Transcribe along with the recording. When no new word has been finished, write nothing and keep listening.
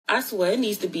I swear it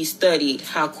needs to be studied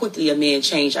how quickly a man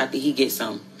changes after he gets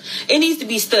some. It needs to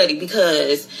be studied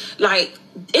because, like,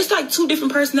 it's like two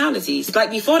different personalities.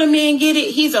 Like, before the man get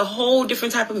it, he's a whole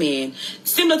different type of man.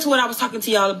 Similar to what I was talking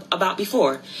to y'all about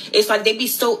before. It's like they be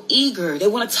so eager. They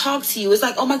want to talk to you. It's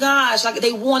like, oh my gosh, like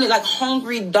they want it like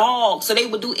hungry dogs. So they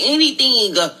would do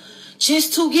anything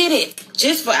just to get it.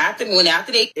 Just for after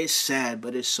they... It's sad,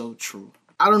 but it's so true.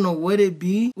 I don't know what it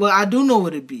be. Well, I do know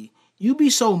what it be. You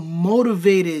be so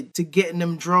motivated to getting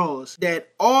them draws that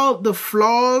all the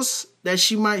flaws that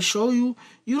she might show you,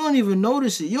 you don't even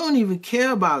notice it. You don't even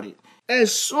care about it.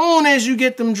 As soon as you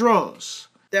get them draws,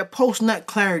 that post-nut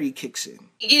clarity kicks in.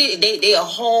 They a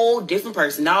whole different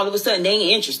person. All of a sudden, they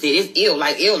ain't interested. It's ill,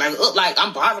 like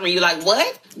I'm bothering you. Like,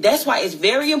 what? That's why it's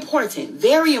very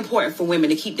important for women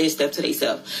to keep their stuff to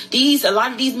themselves. A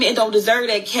lot of these men don't deserve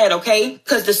that cat, okay?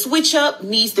 Because the switch up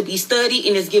needs to be studied,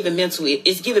 and it's giving mental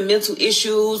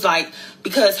issues. Like,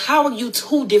 because how are you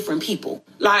two different people?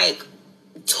 Like,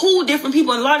 two different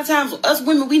people, and a lot of times us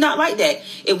women, we not like that.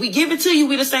 If we give it to you,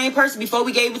 we the same person. Before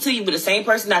we gave it to you, we're the same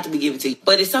person not to be given to you.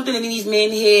 But it's something in these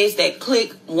men's heads that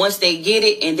click once they get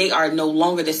it, and they are no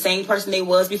longer the same person they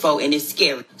was before, and it's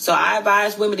scary. So I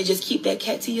advise women to just keep that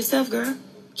cat to yourself, girl.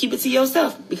 Keep it to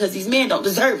yourself, because these men don't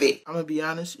deserve it. I'm gonna be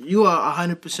honest, you are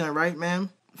 100% right, ma'am.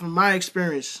 From my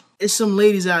experience, it's some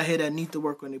ladies out here that need to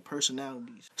work on their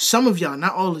personalities. Some of y'all,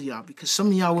 not all of y'all, because some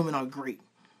of y'all women are great.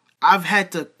 I've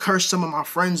had to curse some of my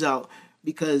friends out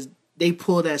because they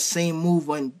pull that same move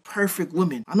on perfect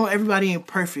women. I know everybody ain't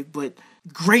perfect, but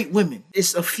great women.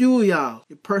 It's a few of y'all.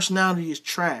 Your personality is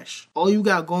trash. All you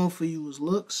got going for you is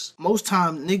looks. Most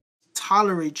times, niggas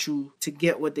tolerate you to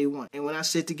get what they want. And when I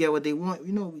say to get what they want,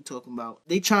 you know what we talking about.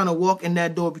 They trying to walk in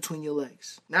that door between your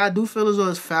legs. Now, I do feel as though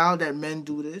it's foul that men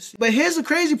do this. But here's the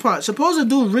crazy part. Suppose a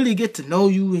dude really get to know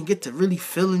you and get to really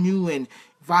feeling you and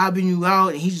vibing you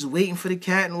out, and he's just waiting for the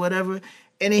cat and whatever,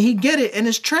 and then he get it and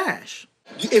it's trash.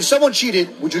 If someone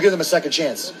cheated, would you give them a second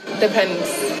chance?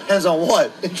 Depends. Depends on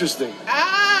what? Interesting.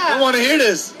 I want to hear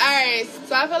this. Alright,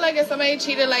 so I feel like if somebody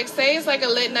cheated, like say it's like a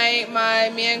lit night, my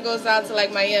man goes out to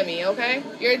like Miami, okay?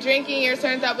 You're drinking, you're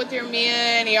turned up with your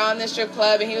man, you're on the strip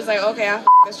club, and he was like, okay, I'll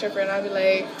the stripper, and I'll be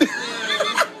like,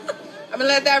 I'm gonna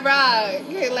let that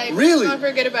rock. Like, really? Don't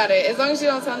forget about it, as long as you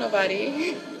don't tell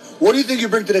nobody. What do you think you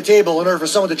bring to the table in order for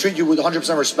someone to treat you with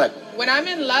 100% respect? When I'm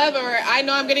in love, or I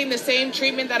know I'm getting the same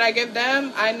treatment that I give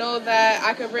them, I know that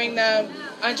I could bring them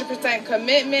 100%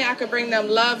 commitment. I could bring them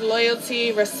love,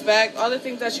 loyalty, respect, all the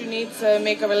things that you need to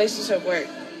make a relationship work.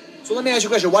 So let me ask you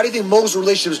a question. Why do you think most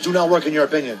relationships do not work, in your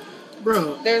opinion?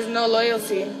 Bro. There's no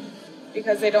loyalty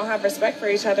because they don't have respect for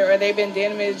each other, or they've been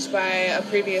damaged by a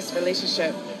previous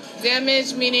relationship.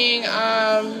 Damage meaning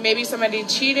maybe somebody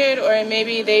cheated, or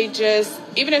maybe they just,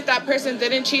 even if that person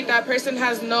didn't cheat, that person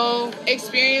has no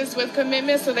experience with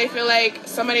commitment, so they feel like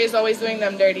somebody is always doing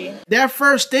them dirty. That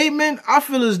first statement, I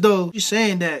feel as though she's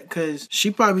saying that because she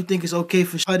probably think it's okay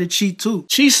for her to cheat too.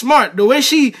 She's smart. The way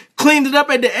she cleaned it up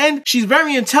at the end, she's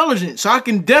very intelligent. So I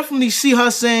can definitely see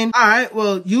her saying, all right,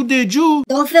 well, you did you.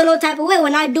 Don't feel no type of way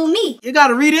when I do me. You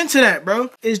gotta read into that, bro.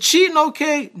 Is cheating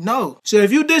okay? No. So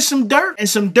if you did some dirt and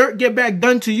some dirt get back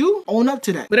done to you, own up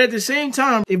to that. But at the same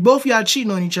time, if both of y'all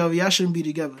cheating on each other, y'all shouldn't be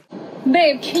together.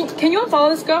 Babe, can you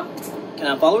unfollow this girl? Can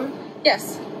I follow her?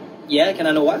 Yes. Yeah, can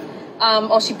I know why?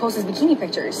 She posts bikini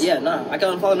pictures. Yeah, nah, I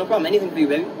can unfollow, no problem. Anything for you,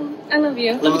 baby. I love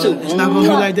you. Love you too. It's not gonna be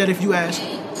like that if you ask.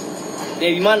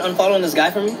 Babe, you mind unfollowing this guy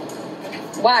for me?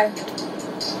 Why?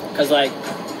 Because, like,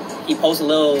 he posts a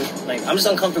little, like, I'm just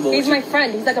uncomfortable. He's my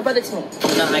friend. He's like a brother to me.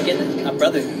 No, I get it. A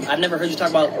brother. I've never heard you talk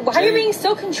about... Why are you being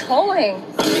so controlling?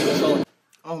 I'm being controlling.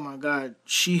 Oh my God,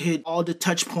 she hit all the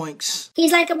touch points.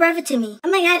 He's like a brother to me.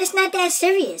 Oh my God, it's not that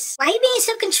serious. Why are you being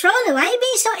so controlling? Why are you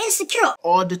being so insecure?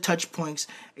 All the touch points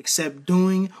except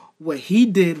doing what he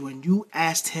did when you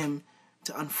asked him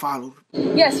to unfollow.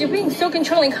 Yes, you're being so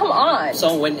controlling. Come on.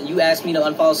 So when you asked me to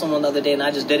unfollow someone the other day and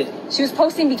I just did it. She was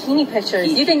posting bikini pictures.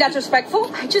 Do you think that's respectful?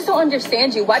 I just don't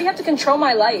understand you. Why do you have to control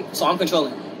my life? So I'm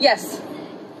controlling? Yes.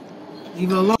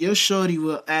 Leave her alone. Your shorty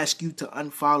will ask you to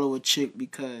unfollow a chick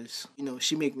because, you know,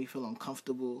 she make me feel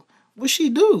uncomfortable. What she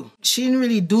do? She didn't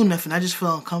really do nothing. I just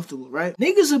feel uncomfortable, right?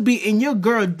 Niggas will be in your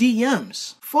girl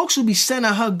DMs. Folks will be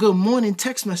sending her good morning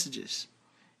text messages.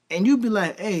 And you be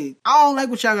like, hey, I don't like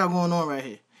what y'all got going on right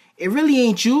here. It really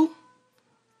ain't you.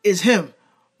 It's him.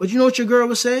 But you know what your girl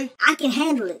would say? I can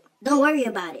handle it. Don't worry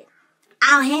about it.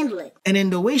 I'll handle it. And in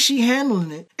the way she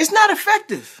handling it, it's not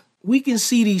effective. We can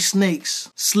see these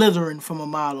snakes slithering from a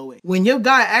mile away. When your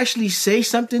guy actually say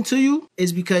something to you,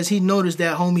 it's because he noticed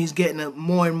that homie's getting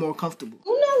more and more comfortable.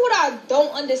 You know what what I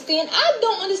don't understand? I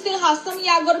don't understand how some of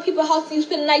y'all go to people's house and you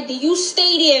spend the night. Do you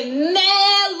stay there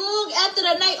mad long after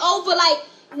the night over? Like,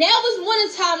 now it's morning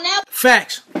time now.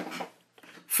 Facts.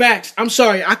 Facts. I'm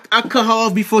sorry. I cut her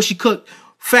off before she cooked.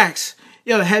 Facts.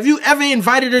 Yo, have you ever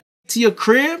invited her to your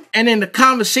crib and then the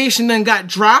conversation then got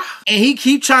dry and he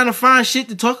keep trying to find shit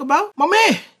to talk about? My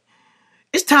man,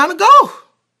 it's time to go.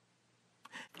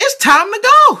 It's time to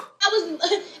go. I was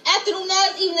afternoon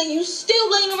last evening, you still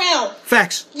laying around.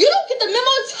 Facts. You don't get the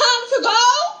memo time to go.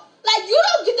 Like, you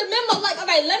don't get the memo. Like, all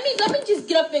right, let me just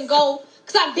get up and go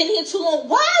because I've been here too long.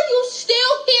 Why are you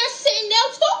still here sitting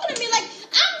down talking to me? Like,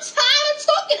 I'm tired of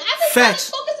talking. I've been tired of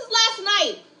talking since last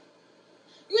night.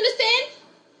 You understand?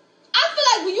 I feel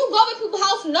like when you go to people's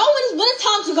house, knowing when it's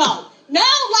time to go.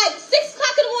 Now, like 6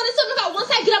 o'clock in the morning, 7 o'clock, once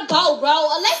I get up, go,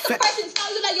 bro. Unless the person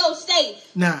tells you, like, yo, stay.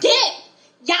 Nah. Dip.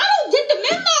 Y'all don't get the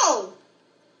memo.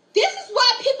 This is why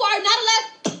people are not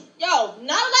allowed in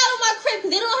my crib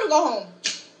because they don't know how to go home.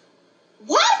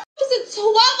 What? It's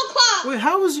 12 o'clock. Wait,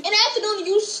 how was you? In the afternoon,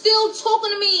 you still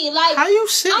talking to me. Like, how you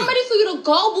sitting? I'm ready for you to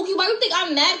go, Bookie. Why you think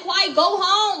I'm mad quiet? Go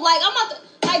home. Like, I'm about to,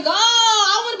 like, go.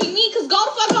 I want to be me because go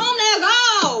the fuck home now.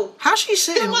 Go. How she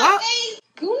sitting?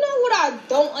 You know what I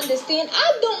don't understand?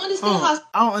 I don't understand how...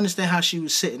 I don't understand how she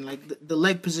was sitting. Like, the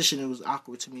leg position, it was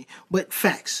awkward to me. But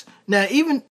facts. Now,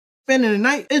 even spending the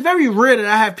night, it's very rare that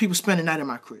I have people spend the night in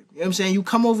my crib. You know what I'm saying? You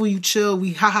come over, you chill,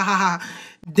 we ha.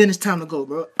 Then it's time to go,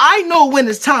 bro. I know when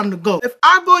it's time to go. If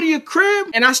I go to your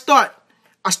crib and I start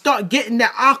getting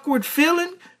that awkward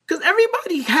feeling, because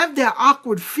everybody have that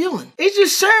awkward feeling. It's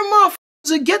just certain motherfuckers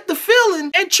that get the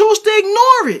feeling and choose to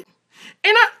ignore it.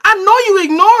 And I know you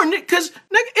ignoring it because,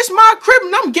 nigga, it's my crib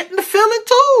and I'm getting the feeling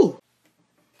too.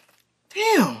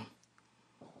 Damn.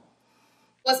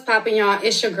 What's poppin', y'all?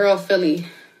 It's your girl, Philly.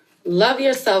 Love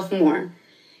yourself more.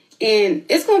 And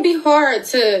it's going to be hard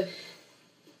to...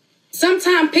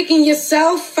 Sometimes picking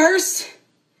yourself first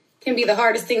can be the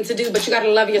hardest thing to do, but you got to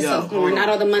love yourself more. Not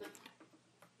all the money.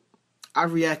 I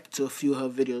reacted to a few of her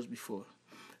videos before.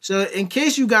 So in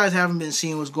case you guys haven't been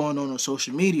seeing what's going on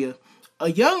social media, a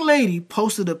young lady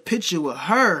posted a picture with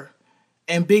her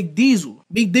and Big Diesel.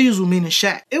 Big Diesel meaning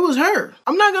Shaq. It was her.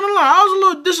 I'm not gonna lie, I was a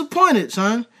little disappointed,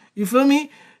 son. You feel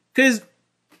me? Because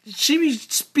she be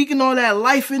speaking all that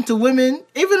life into women,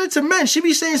 even into men. She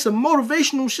be saying some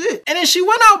motivational shit. And then she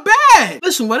went out bad.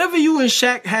 Listen, whatever you and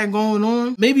Shaq had going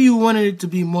on, maybe you wanted it to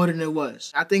be more than it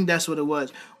was. I think that's what it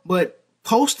was. But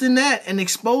posting that and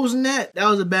exposing that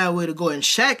was a bad way to go. And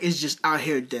Shaq is just out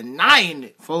here denying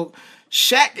it, folks.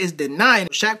 Shaq is denying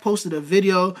it. Shaq posted a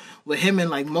video with him and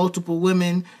like multiple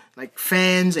women, like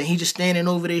fans, and he just standing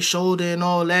over their shoulder and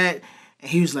all that. And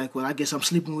he was like, well, I guess I'm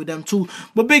sleeping with them too.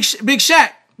 But Big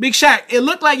Shaq, it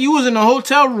looked like you was in a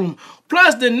hotel room.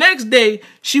 Plus, the next day,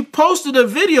 she posted a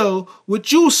video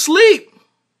with you asleep.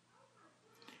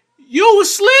 You was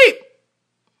asleep.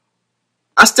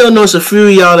 I still know it's a few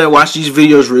of y'all that watch these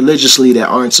videos religiously that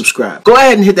aren't subscribed. Go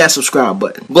ahead and hit that subscribe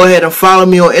button. Go ahead and follow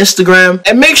me on Instagram.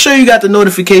 And make sure you got the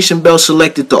notification bell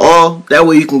selected to all. That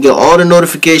way you can get all the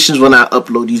notifications when I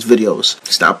upload these videos.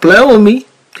 Stop playing with me.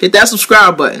 Hit that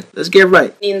subscribe button. Let's get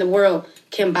right. In the world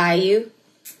can buy you.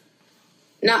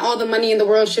 Not all the money in the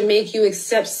world should make you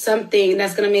accept something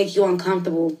that's going to make you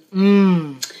uncomfortable.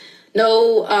 No,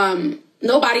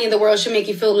 nobody in the world should make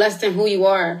you feel less than who you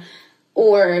are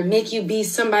or make you be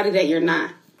somebody that you're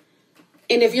not.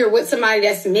 And if you're with somebody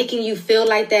that's making you feel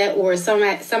like that or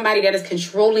somebody that is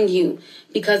controlling you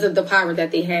because of the power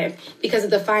that they have, because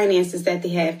of the finances that they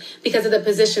have, because of the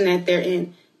position that they're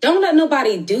in, don't let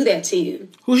nobody do that to you.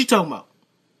 Who's she talking about?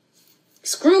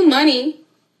 Screw money.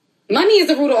 Money is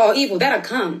the root of all evil. That'll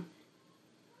come.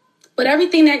 But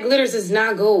everything that glitters is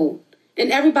not gold.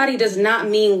 And everybody does not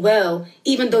mean well,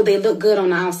 even though they look good on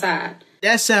the outside.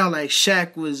 That sound like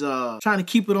Shaq was trying to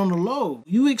keep it on the low.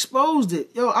 You exposed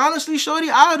it. Yo, honestly, shorty,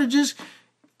 I'd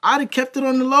have kept it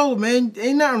on the low, man.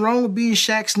 Ain't nothing wrong with being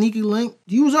Shaq's sneaky link.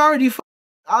 You was already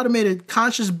I'd have made a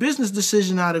conscious business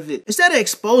decision out of it. Instead of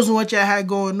exposing what y'all had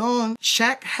going on,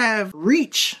 Shaq have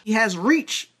reach. He has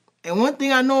reach. And one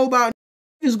thing I know about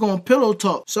is going pillow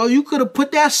talk. So you could have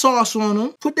put that sauce on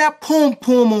him, put that pom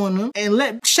on him, and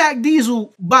let Shaq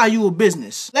Diesel buy you a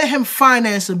business. Let him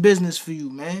finance a business for you,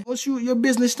 man. Once your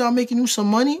business start making you some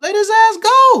money, let his ass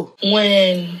go.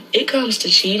 When it comes to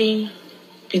cheating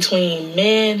between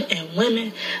men and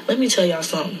women, let me tell y'all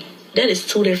something. That is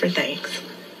two different things.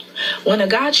 When a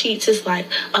guy cheats, it's like,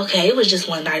 okay, it was just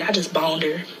one night. I just boned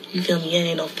her. You feel me? It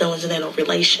ain't no feelings and ain't no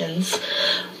relations.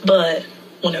 But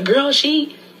when a girl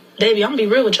cheat, baby, I'm gonna be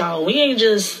real with y'all. We ain't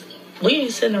just we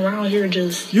ain't sitting around here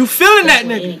just... You feeling that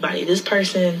nigga? Anybody. This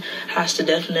person has to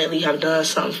definitely have done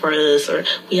something for us, or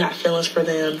we have feelings for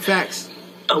them. Facts.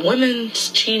 A woman's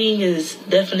cheating is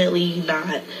definitely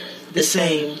not the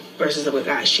same versus a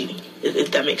guy's cheating.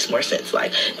 If that makes more sense.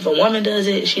 Like, if a woman does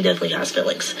it, she definitely has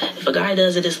feelings. If a guy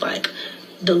does it, it's like,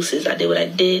 deuces. I did what I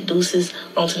did. Deuces.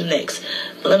 On to the next.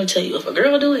 But let me tell you, if a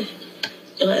girl do it,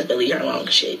 your ass better leave her alone.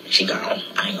 Shit, she gone.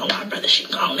 I ain't gonna lie, brother. She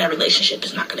gone. That relationship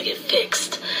is not gonna get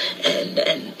fixed. And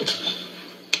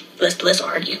let's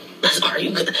argue. Let's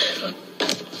argue.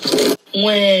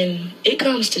 When it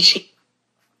comes to cheating,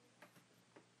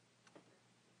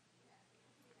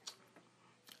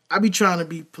 I be trying to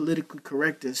be politically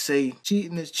correct and say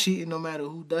cheating is cheating no matter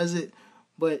who does it.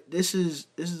 But this is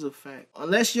a fact.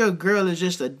 Unless your girl is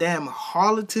just a damn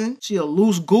harlot, she a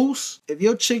loose goose. If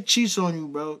your chick cheats on you,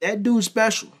 bro, that dude's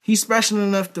special. He's special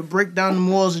enough to break down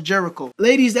the walls of Jericho.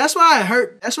 Ladies, that's why it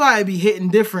hurt. That's why it be hitting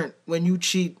different when you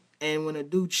cheat and when a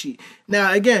dude cheat.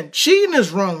 Now, again, cheating is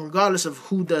wrong regardless of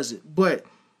who does it. But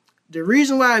the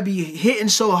reason why it be hitting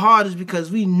so hard is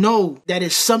because we know that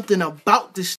it's something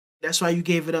about this. That's why you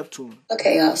gave it up to him.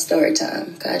 Okay, y'all, story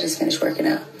time. I just finished working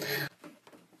out.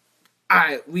 All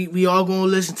right, we all gonna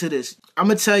listen to this. I'm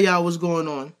gonna tell y'all what's going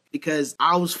on because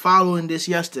I was following this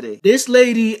yesterday. This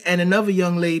lady and another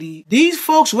young lady, these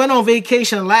folks went on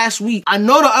vacation last week. I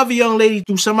know the other young lady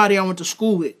through somebody I went to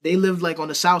school with. They lived like on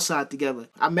the south side together.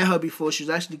 I met her before. She was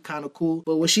actually kind of cool.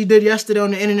 But what she did yesterday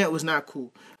on the internet was not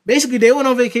cool. Basically, they went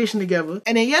on vacation together,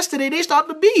 and then yesterday they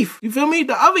started the beef. You feel me?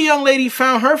 The other young lady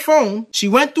found her phone. She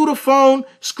went through the phone,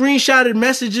 screenshotted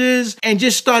messages, and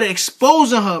just started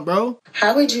exposing her, bro.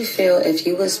 How would you feel if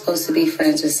you were supposed to be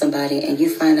friends with somebody and you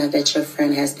find out that your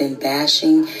friend has been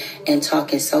bashing and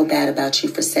talking so bad about you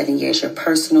for 7 years? Your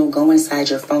personal, go inside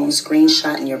your phone,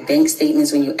 screenshotting your bank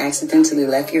statements when you accidentally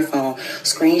left your phone,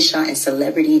 screenshotting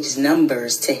celebrities'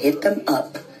 numbers to hit them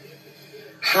up.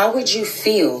 How would you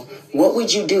feel? What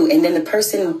would you do? And then the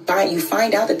person, you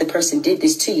find out that the person did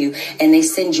this to you and they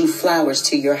send you flowers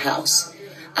to your house.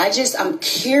 I'm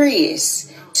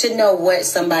curious to know what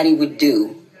somebody would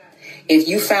do if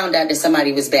you found out that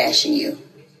somebody was bashing you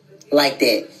like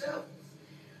that.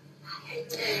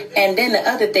 And then the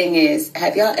other thing is,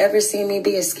 have y'all ever seen me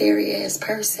be a scary ass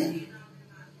person?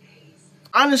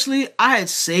 Honestly, I had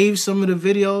saved some of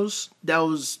the videos that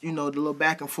was, the little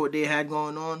back and forth they had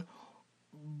going on.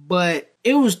 But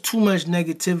it was too much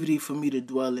negativity for me to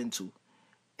dwell into.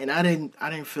 And I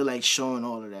didn't feel like showing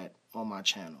all of that on my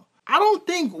channel. I don't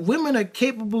think women are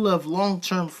capable of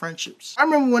long-term friendships. I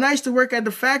remember when I used to work at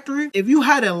the factory, if you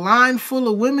had a line full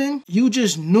of women, you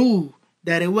just knew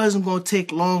that it wasn't going to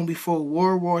take long before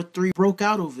World War III broke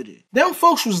out over there. Them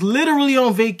folks was literally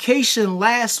on vacation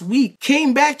last week,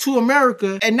 came back to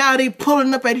America, and now they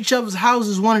pulling up at each other's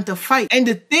houses wanting to fight. And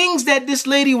the things that this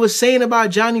lady was saying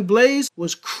about Johnny Blaze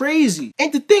was crazy.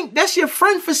 And to think that's your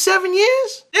friend for 7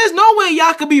 years? There's no way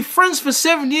y'all could be friends for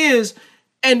 7 years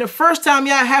and the first time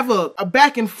y'all have a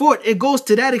back and forth, it goes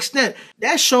to that extent.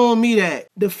 That's showing me that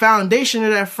the foundation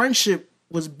of that friendship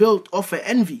was built off of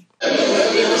envy.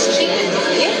 It was cheating.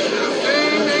 Yeah.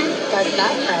 Mm-hmm. That's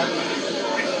that part.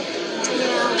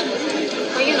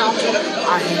 Yeah. Well,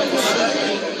 I hate this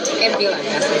shit. It be like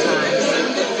that sometimes.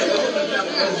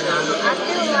 I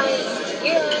feel like,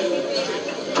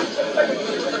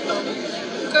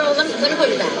 girl, let me put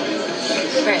it back.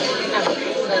 Right.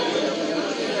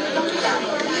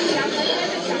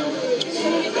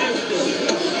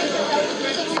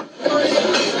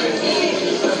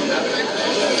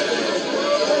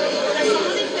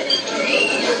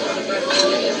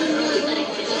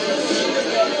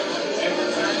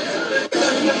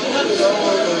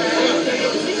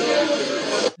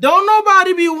 Don't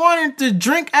nobody be wanting to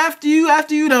drink after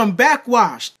you done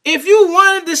backwashed. If you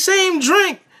wanted the same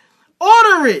drink,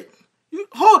 order it.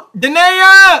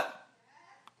 Danae,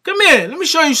 come here. Let me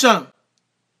show you something.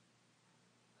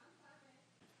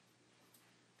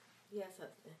 Yes,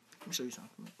 husband. Let me show you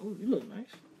something. Oh, you look nice.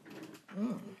 Oh.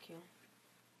 Thank you.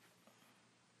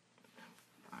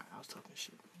 Alright, I was talking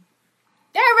shit.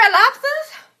 They're Red Lobsters?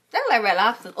 They look like Red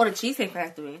Lobsters. Or the Cheesecake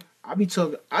Factory. I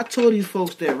told these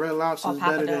folks that Red Lobster is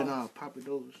better than Papa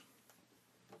Do's.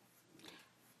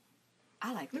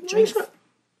 I like the drinks.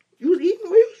 You was eating?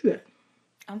 Where you at?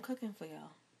 I'm cooking for y'all.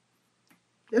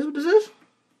 That's what this is?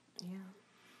 Yeah.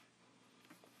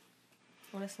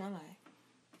 What it smell like?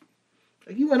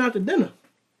 Like you went out to dinner.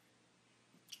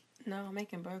 No, I'm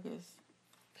making burgers.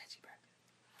 Veggie burgers.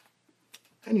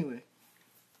 Anyway.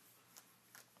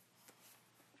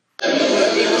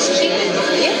 It was cheating.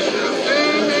 Yeah.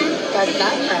 Mm-hmm. That's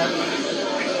that part.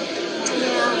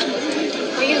 Yeah.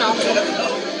 Well,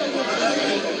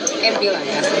 It be like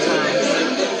that sometimes.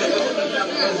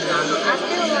 I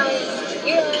feel like,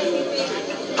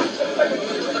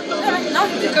 no,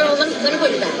 he did. Girl, let me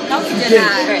put it back. No, he did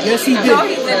not. Yes, he did. No,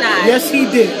 he did not. Yes, he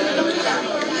did.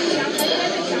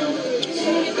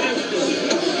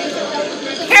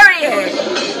 Period.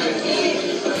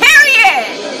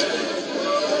 Period.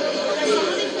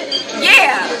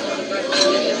 Yeah.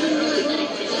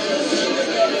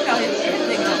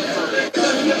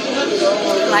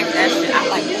 I like that shit. I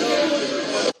like that.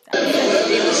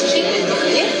 It was cheating.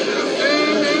 Yeah.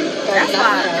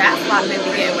 That's why men be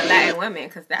getting with Latin women,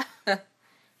 cause that.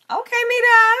 Okay,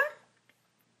 Mita.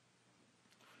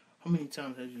 How many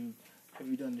times have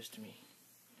you done this to me?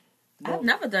 No. I've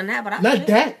never done that, but I Not should.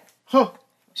 that. Huh.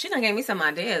 She done gave me some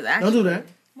ideas, actually. Don't do that.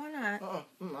 Why not?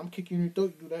 I'm kicking you in your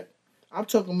throat. You do that. I'm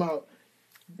talking about.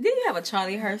 Did you have a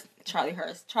Charlie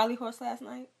horse last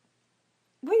night?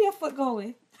 Where your foot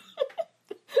going?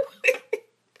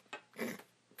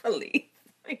 Please.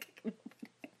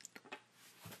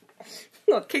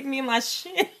 You gonna kick me in my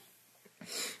shin?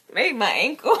 Maybe my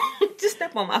ankle. Just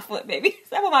step on my foot, baby.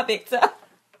 Step on my big toe.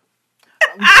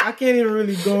 I can't even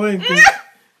really go in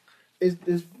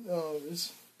because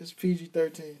it's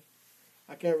PG-13.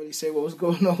 I can't really say what was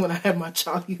going on when I had my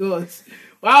Charlie horse.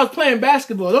 Well, I was playing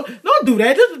basketball. Don't do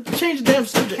that. Just change the damn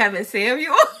subject. Kevin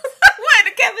Samuel. What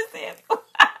the Kevin Samuel?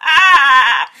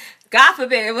 God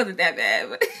forbid it wasn't that bad.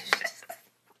 But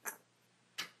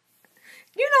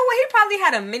you know what? He probably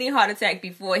had a mini heart attack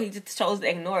before. He just chose to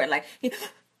ignore it. Like, you know,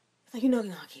 keep on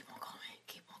going,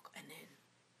 and then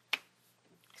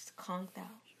just conked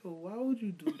out. Yo, why would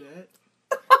you do that?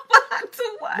 To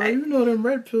what? Bro, you know them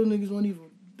red pill niggas won't even.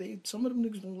 Some of them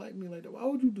niggas don't like me like that. Why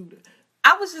would you do that?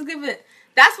 I was just giving.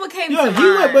 That's what came to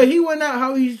mind. But he went out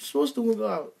how he's supposed to go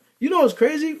out. You know what's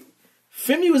crazy?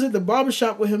 Femi was at the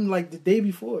barbershop with him like the day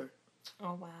before.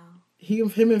 Oh wow.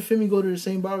 Him and Femi go to the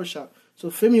same barbershop. So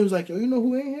Femi was like, yo, you know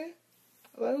who ain't here?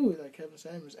 I was like, who? Like Kevin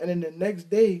Samuels. And then the next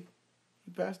day,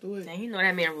 he passed away. Dang, you know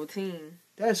that man routine.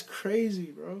 That's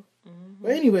crazy, bro. Mm-hmm.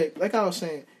 But anyway, like I was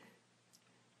saying,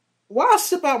 why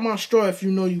sip out my straw if you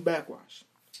know you backwash?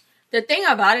 The thing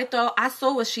about it, though, I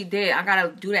saw what she did. I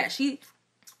gotta do that. She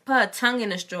put her tongue in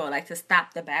the straw, like, to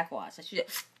stop the backwash.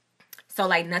 So,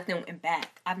 like, nothing went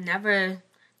back. I've never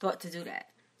thought to do that.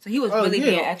 So he was really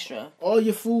being extra. All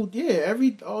your food,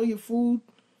 all your food.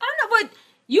 I know, but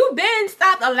you been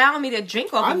stopped allowing me to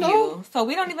drink off of you. So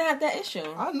we don't even have that issue.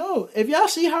 I know. If y'all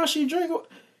see how she drink,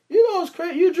 you know it's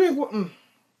crazy. You drink what?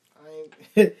 I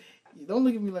ain't. Don't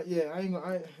look at me like, yeah, I ain't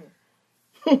gonna.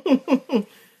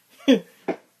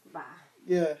 Bye.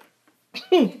 Yeah.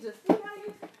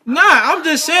 Nah, I'm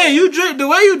just saying, you drink the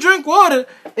way you drink water.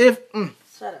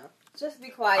 Shut up. Just be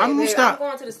quiet. I'm gonna stop. I'm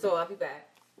going to the store. I'll be back.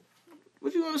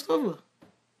 What you want to store for?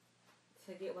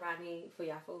 To get what I need for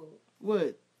y'all food.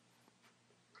 What?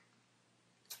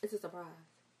 It's a surprise.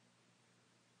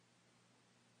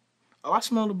 Oh, I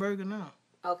smell the burger now.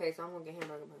 Okay, so I'm gonna get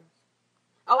hamburger buns.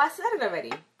 Oh, I said it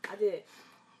already. I did.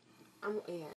 Yeah.